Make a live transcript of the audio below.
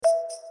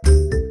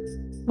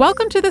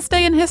Welcome to This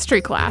Day in History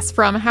class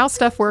from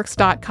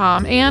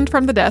HowStuffWorks.com and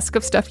from the desk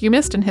of Stuff You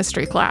Missed in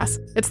History class.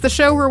 It's the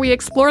show where we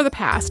explore the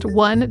past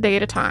one day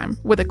at a time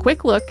with a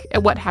quick look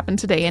at what happened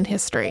today in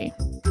history.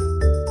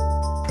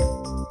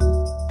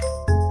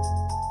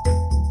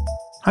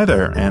 Hi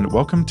there, and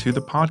welcome to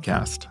the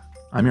podcast.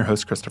 I'm your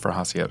host, Christopher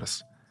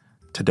Hasiotis.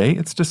 Today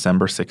it's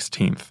December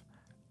 16th,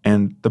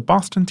 and the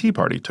Boston Tea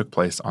Party took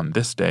place on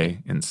this day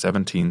in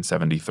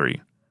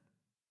 1773.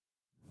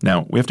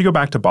 Now, we have to go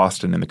back to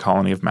Boston in the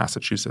colony of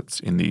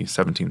Massachusetts in the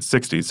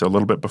 1760s, so a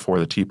little bit before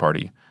the Tea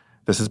Party.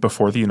 This is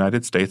before the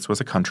United States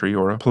was a country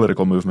or a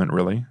political movement,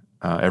 really.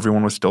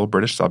 Everyone was still a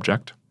British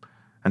subject.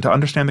 And to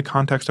understand the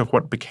context of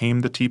what became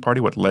the Tea Party,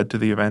 what led to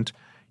the event,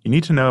 you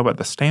need to know about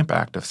the Stamp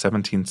Act of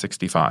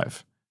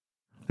 1765.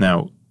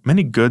 Now,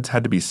 many goods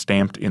had to be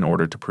stamped in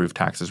order to prove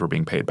taxes were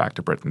being paid back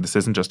to Britain. This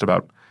isn't just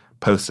about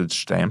postage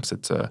stamps.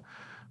 It's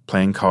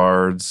playing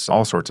cards,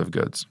 all sorts of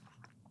goods.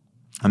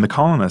 And the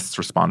colonists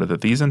responded that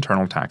these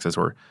internal taxes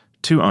were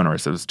too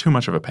onerous. It was too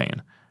much of a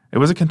pain. It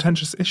was a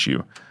contentious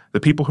issue.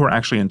 The people who were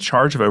actually in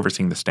charge of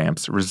overseeing the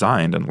stamps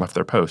resigned and left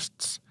their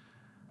posts.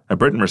 Now,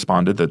 Britain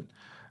responded that,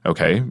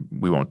 okay,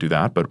 we won't do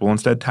that, but we'll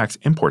instead tax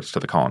imports to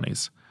the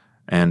colonies.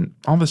 And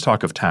all this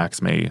talk of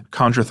tax may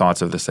conjure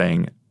thoughts of the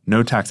saying,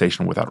 no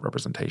taxation without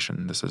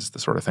representation. This is the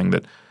sort of thing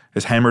that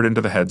is hammered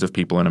into the heads of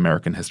people in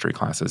American history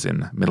classes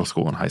in middle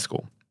school and high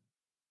school.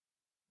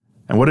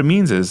 And what it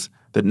means is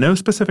that no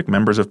specific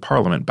members of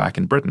Parliament back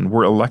in Britain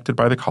were elected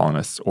by the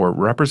colonists or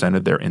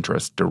represented their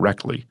interests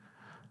directly.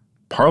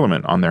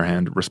 Parliament, on their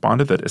hand,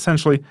 responded that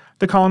essentially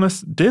the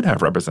colonists did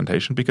have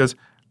representation because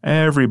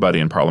everybody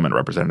in Parliament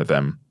represented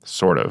them,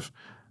 sort of.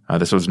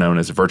 This was known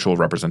as virtual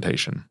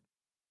representation.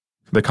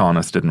 The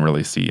colonists didn't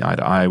really see eye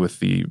to eye with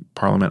the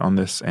Parliament on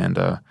this, and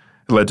it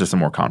led to some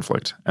more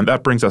conflict. And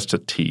that brings us to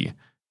tea.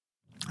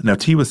 Now,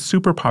 tea was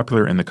super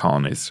popular in the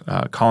colonies.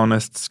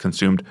 Colonists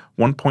consumed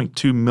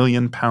 1.2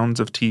 million pounds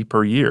of tea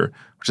per year,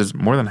 which is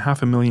more than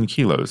 500,000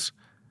 kilos.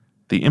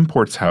 The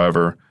imports,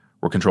 however,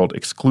 were controlled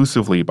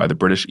exclusively by the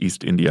British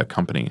East India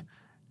Company,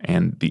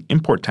 and the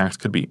import tax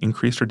could be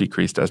increased or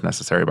decreased as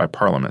necessary by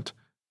Parliament.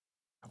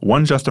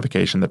 One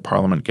justification that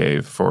Parliament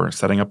gave for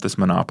setting up this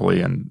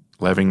monopoly and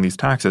levying these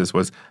taxes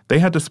was they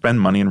had to spend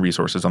money and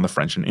resources on the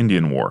French and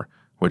Indian War,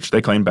 which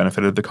they claimed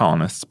benefited the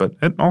colonists, but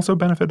it also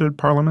benefited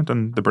Parliament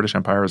and the British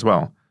Empire as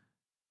well.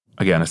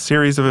 Again, a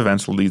series of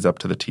events leads up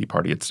to the Tea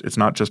Party. It's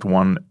not just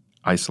one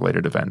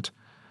isolated event.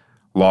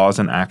 Laws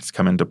and acts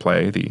come into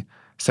play. The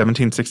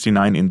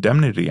 1769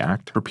 Indemnity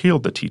Act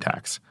repealed the tea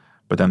tax,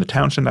 but then the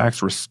Townshend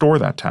Acts restore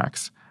that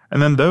tax,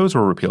 and then those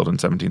were repealed in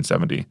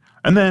 1770.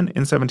 And then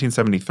in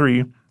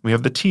 1773, we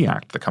have the Tea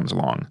Act that comes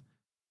along.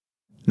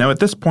 Now, at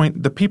this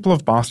point, the people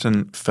of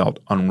Boston felt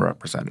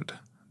unrepresented.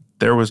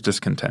 There was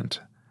discontent.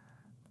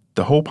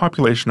 The whole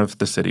population of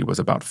the city was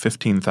about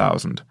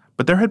 15,000,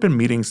 but there had been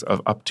meetings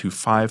of up to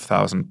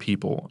 5,000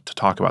 people to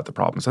talk about the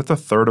problems. That's a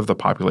third of the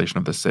population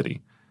of the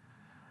city.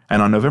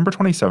 And on November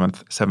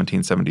 27th,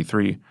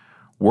 1773,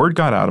 word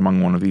got out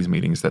among one of these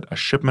meetings that a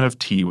shipment of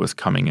tea was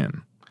coming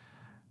in.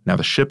 Now,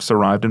 the ships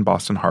arrived in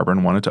Boston Harbor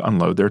and wanted to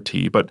unload their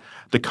tea, but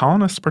the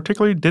colonists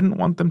particularly didn't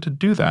want them to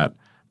do that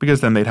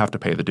because then they'd have to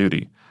pay the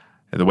duty.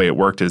 The way it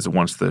worked is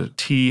once the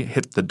tea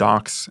hit the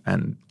docks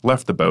and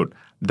left the boat,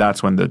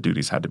 that's when the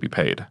duties had to be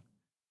paid.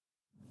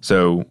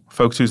 So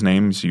folks whose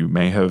names you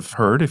may have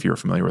heard if you're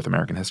familiar with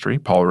American history,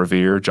 Paul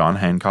Revere, John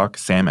Hancock,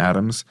 Sam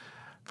Adams,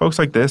 folks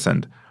like this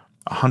and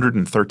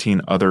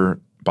 113 other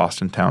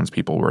Boston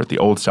townspeople were at the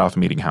Old South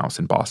Meeting House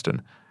in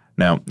Boston.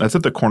 Now, that's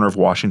at the corner of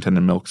Washington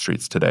and Milk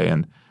Streets today,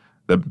 and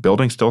the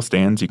building still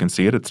stands. You can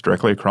see it. It's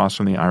directly across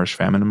from the Irish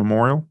Famine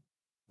Memorial.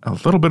 A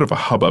little bit of a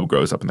hubbub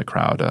grows up in the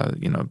crowd.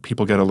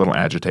 People get a little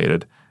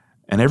agitated,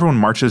 and everyone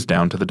marches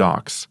down to the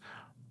docks.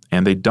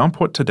 And they dump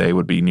what today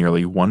would be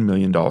nearly $1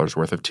 million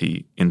worth of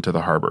tea into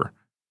the harbor.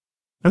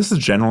 Now, this is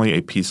generally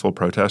a peaceful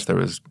protest. There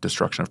was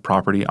destruction of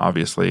property,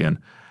 obviously, and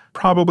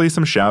probably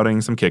some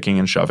shouting, some kicking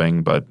and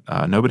shoving, but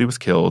nobody was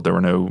killed. There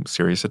were no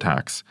serious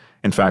attacks.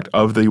 In fact,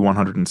 of the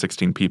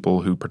 116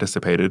 people who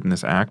participated in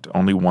this act,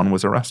 only one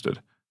was arrested.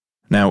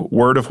 Now,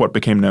 word of what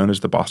became known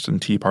as the Boston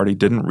Tea Party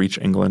didn't reach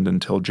England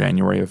until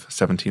January of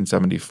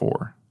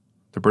 1774.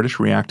 The British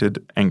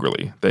reacted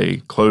angrily. They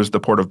closed the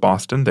port of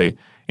Boston. They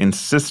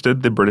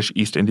insisted the British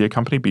East India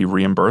Company be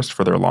reimbursed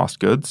for their lost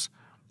goods.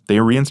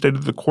 They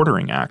reinstated the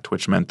Quartering Act,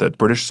 which meant that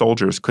British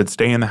soldiers could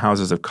stay in the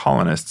houses of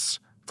colonists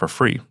for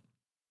free.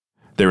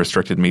 They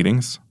restricted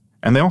meetings,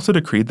 and they also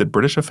decreed that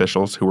British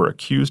officials who were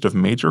accused of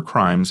major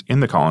crimes in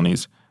the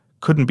colonies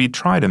couldn't be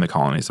tried in the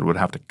colonies and would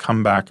have to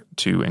come back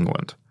to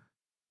England.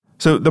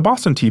 So the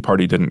Boston Tea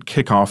Party didn't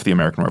kick off the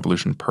American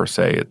Revolution per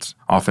se. It's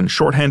often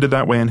shorthanded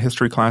that way in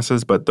history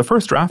classes, but the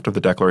first draft of the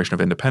Declaration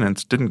of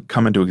Independence didn't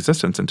come into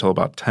existence until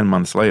about 10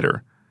 months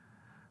later.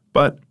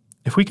 But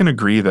if we can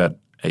agree that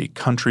a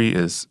country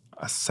is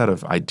a set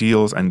of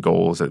ideals and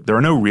goals, that there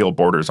are no real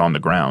borders on the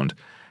ground,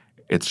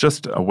 it's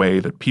just a way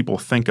that people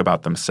think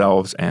about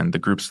themselves and the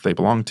groups they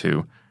belong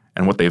to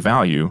and what they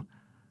value,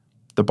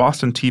 the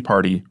Boston Tea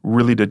Party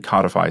really did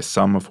codify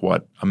some of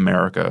what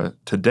America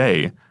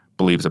today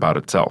believes about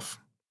itself.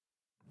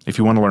 If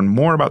you want to learn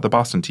more about the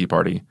Boston Tea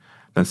Party,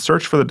 then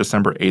search for the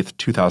December 8th,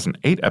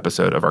 2008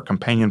 episode of our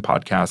companion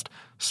podcast,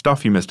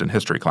 Stuff You Missed in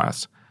History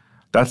Class.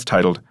 That's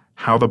titled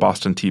How the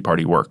Boston Tea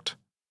Party Worked.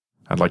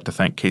 I'd like to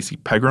thank Casey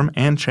Pegram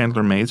and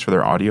Chandler Mays for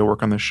their audio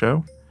work on this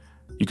show.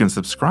 You can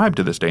subscribe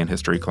to This Day in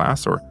History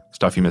Class or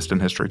Stuff You Missed in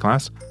History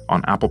Class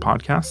on Apple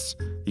Podcasts.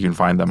 You can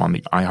find them on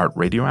the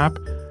iHeartRadio app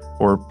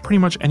or pretty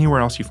much anywhere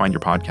else you find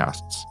your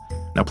podcasts.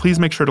 Now please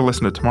make sure to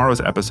listen to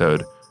tomorrow's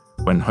episode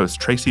when host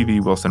Tracy V.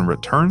 Wilson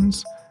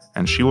returns,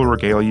 and she will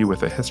regale you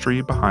with the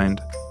history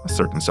behind a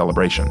certain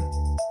celebration.